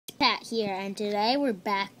here, and today we're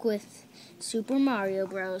back with Super Mario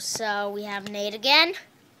Bros. So we have Nate again,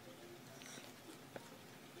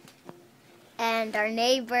 and our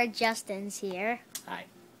neighbor Justin's here. Hi.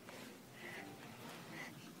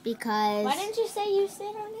 Because why didn't you say you sit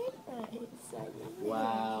on it?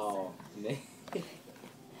 Wow.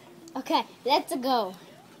 Okay, let's go.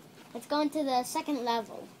 Let's go into the second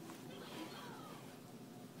level.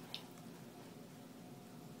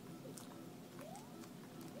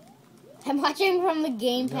 I'm watching from the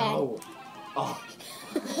gamepad. No. Oh.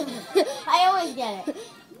 I always get it.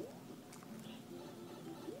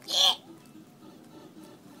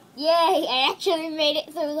 Yay, I actually made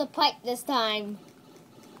it through the pipe this time.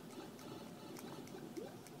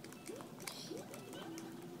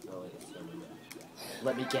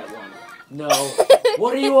 Let me get one. No.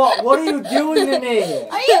 What are you doing to me?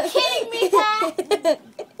 Are you kidding me, Pat?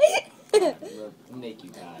 I'll make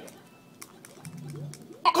you die.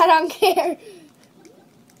 I don't care.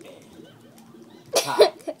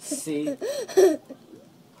 Ha. See?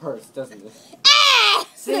 Hurts, doesn't it? Ah!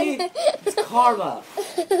 See? It's karma.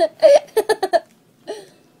 You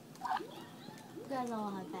guys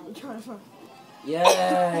all have bad karma.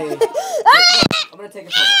 Yay. I'm gonna take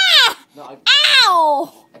a photo. No,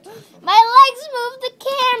 Ow! My legs moved the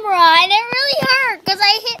camera, and it really hurt because I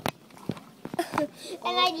hit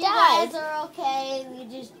and I You died. guys are okay. You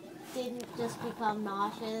just didn't just become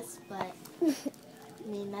nauseous, but I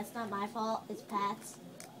mean that's not my fault. It's Pat's.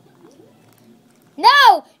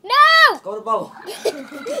 No! No! go to bubble.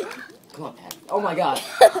 Come on, Pat. Oh my god.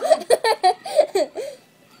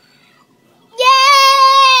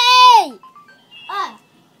 Yay! Ah!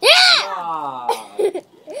 Yeah! Ah. No!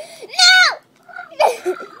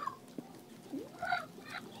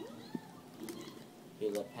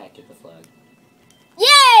 Here, let Pat get the flag.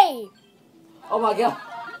 Yay! Oh my god.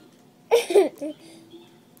 It's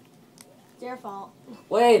your fault.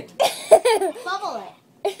 Wait. Bubble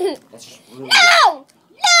it. That's just rude. No!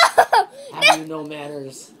 No! Have you no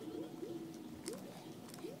manners?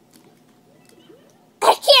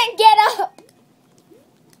 I can't get up.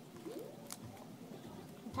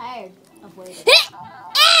 I'm tired of waiting.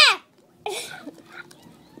 Ah!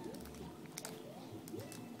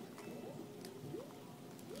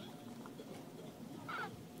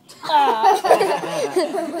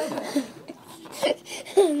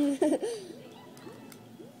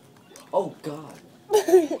 Oh god.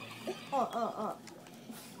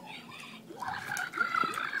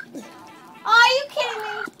 Are you kidding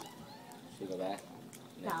me? Should we go back?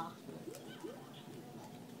 No.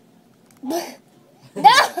 No! I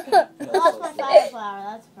lost my fire flower.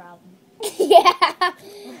 That's a problem. Yeah.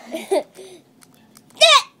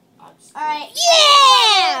 All right.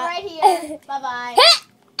 Yeah! Right here. Bye bye.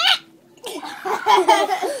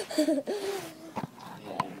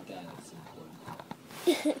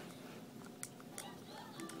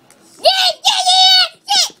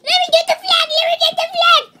 Let me get the flag! Let me get the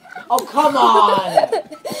flag! Oh, come on!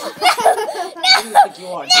 Who do you think you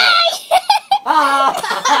are? No! Ah!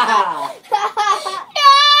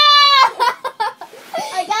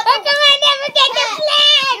 I got How come I never get the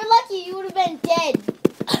flag? You're lucky. You would have been dead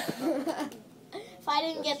if I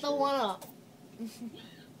didn't get the 1-up.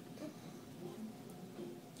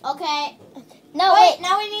 Okay. No, Wait.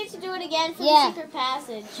 Now we need to do it again for Yeah. the secret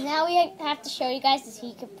passage. Now we have to show you guys the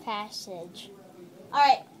secret passage. All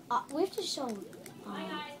right. We have to show.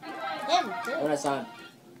 Yeah, we do. When it's on.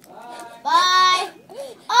 Bye.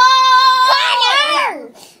 Oh!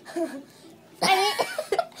 Connor! I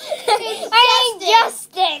mean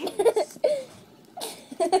Justin.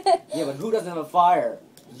 Yeah, but who doesn't have a fire?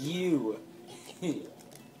 You. Connor,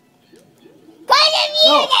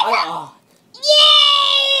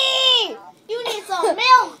 Yay! You need some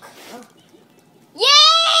milk. Yay!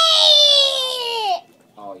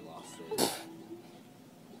 Oh, you lost it.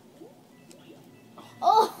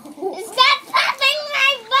 Oh. Stop popping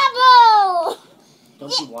my bubble!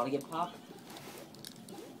 Don't you want to get popped?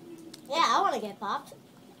 Yeah, I want to get popped.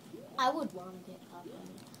 I would want to get popped.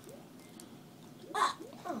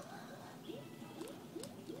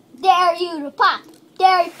 Dare you to pop.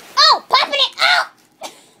 Dare you. Oh, popping it. Oh!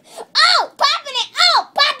 Oh, popping it. Oh,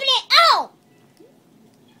 popping it. Oh!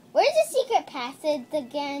 Where's the secret passage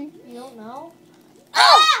again? You don't know?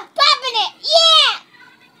 Oh, popping it. Yeah!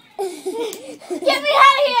 Get me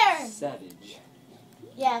out of here! Savage.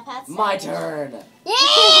 Yeah, Pat's savage. My turn.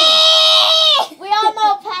 Yay! We all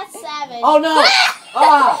know Pat's savage. Oh no!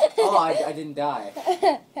 Ah! Oh, I didn't die. Move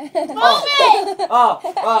it!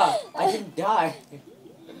 I didn't die.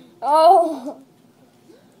 Oh.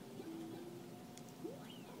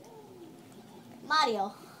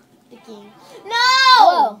 Mario, the king.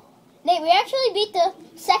 Whoa. No! actually beat the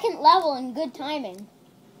second level in good timing.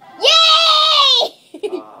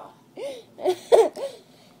 Yay!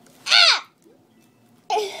 Ah!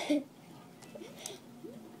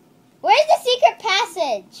 Where's the secret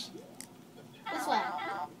passage? This way.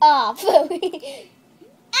 Oh,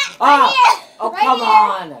 Ah! Oh, Right come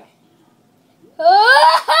here. on!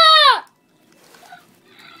 Ah!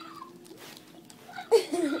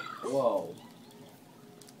 Whoa.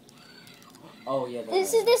 Oh, yeah.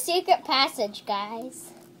 This is the secret passage,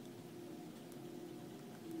 guys.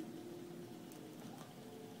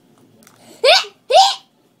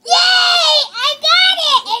 Yay! I got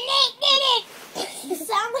it! And they did it! You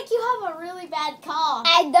sound like you have a really bad cough.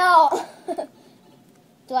 I don't.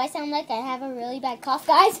 Do I sound like I have a really bad cough,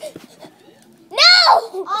 guys? No!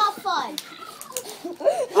 Oh, fun.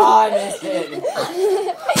 Oh, I missed it.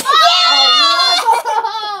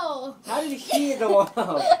 Oh, How did he the one?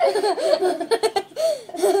 Because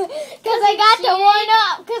I got the one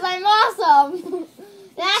up, because I'm awesome.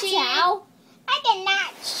 That's cheated? how. I did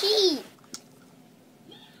not cheat.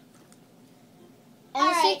 And the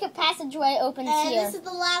Alright. secret passageway opens and here. this is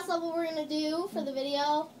the last level we're going to do for the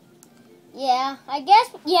video. Yeah, I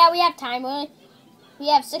guess, yeah, we have time. We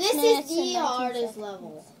have 6 This minutes. is the and 19 hardest seconds.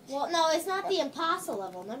 level. Well, no, it's not the impossible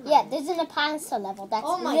level. Never mind. Yeah, there's an impossible level. That's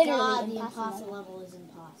Oh my literally god, the impossible. impossible level is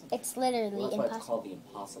impossible. It's literally Well, that's why it's impossible. called the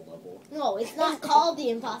impossible level. No, it's not called the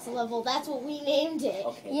impossible level. That's what we named it.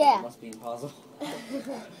 Okay, Yeah. it must be impossible.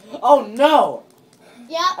 Oh, no!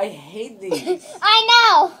 Yep. I hate these.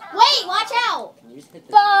 I Wait, watch out. Can you just hit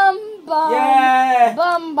know! Bum, bum. Yeah!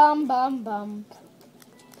 Bum, bum, bum, bum.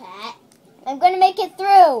 Pat. I'm gonna make it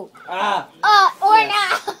through. Ah! Or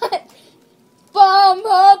Yes. not. Bum,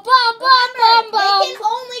 bum, bum, bum, Remember, bum, they can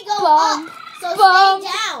only go bum, up, so bum,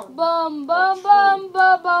 stay down. bum, bum, bum,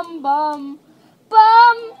 bum, bum, bum,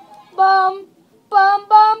 bum, bum, bum, bum,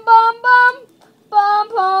 bum, bum, bum,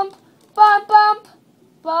 bum, bum, bum, bum,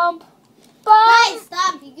 bum, Guys,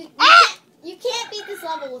 stop. Ah! You can't beat this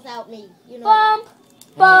level without me. You know bum, Hey,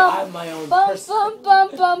 bum, I'm my own bum, person. bum, bum,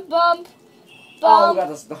 bum, bum, Oh, we got bum,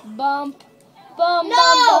 this. bump, bum,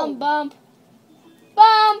 No! bum, bum,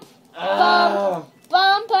 bump, Ah.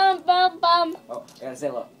 bum, bum, bum, bum. Oh, I gotta say,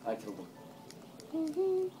 look, I killed him.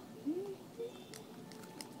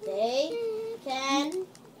 They can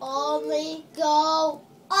only go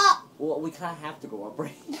up. Well, we kind of have to go up,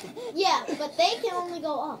 right? Yeah, but they can only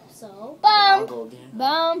go up, so. I'll Bump, go again.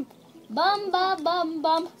 bump, bum, bum, bum,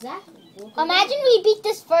 bum. Exactly. We'll go Imagine up. we beat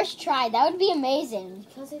this first try. That would be amazing.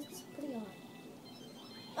 Because it's pretty hard.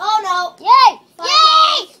 Oh Yay! Five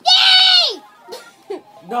Yay! Yay!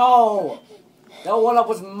 No! That one up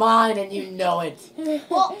was mine, and you know it. no!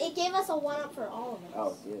 Well, it gave us a 1-up for all of us.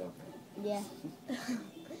 Oh, yeah. Yeah.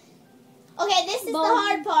 Okay, this is Bum. the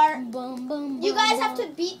hard part. Bum, bum, You bum, guys have bum.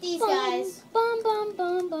 to beat these Bum, guys. Bum, bum,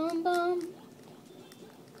 bum, bum, bum.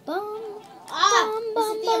 Bum. Ah, this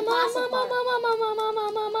is the impossible part.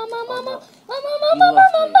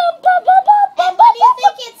 And when you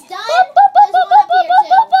think it's done, there's one up here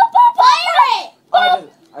too. Fire it!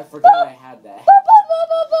 I forgot I had that.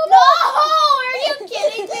 No! Are you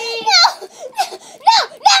kidding me?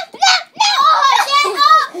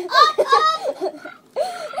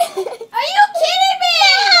 Are you kidding me?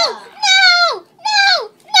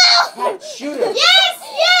 Pat, shoot him. Yes!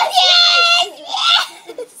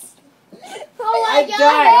 Oh my I god!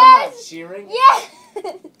 died. I'm not cheering.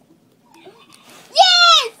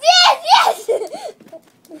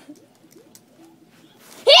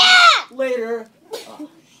 Later. Oh,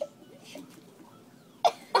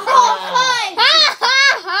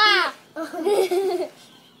 Oh,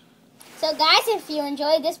 So guys, if you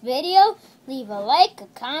enjoyed this video, leave a like, a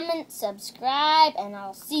comment, subscribe, and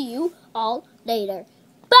I'll see you all later.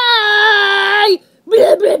 Bye!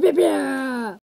 Blah, blah, blah, blah.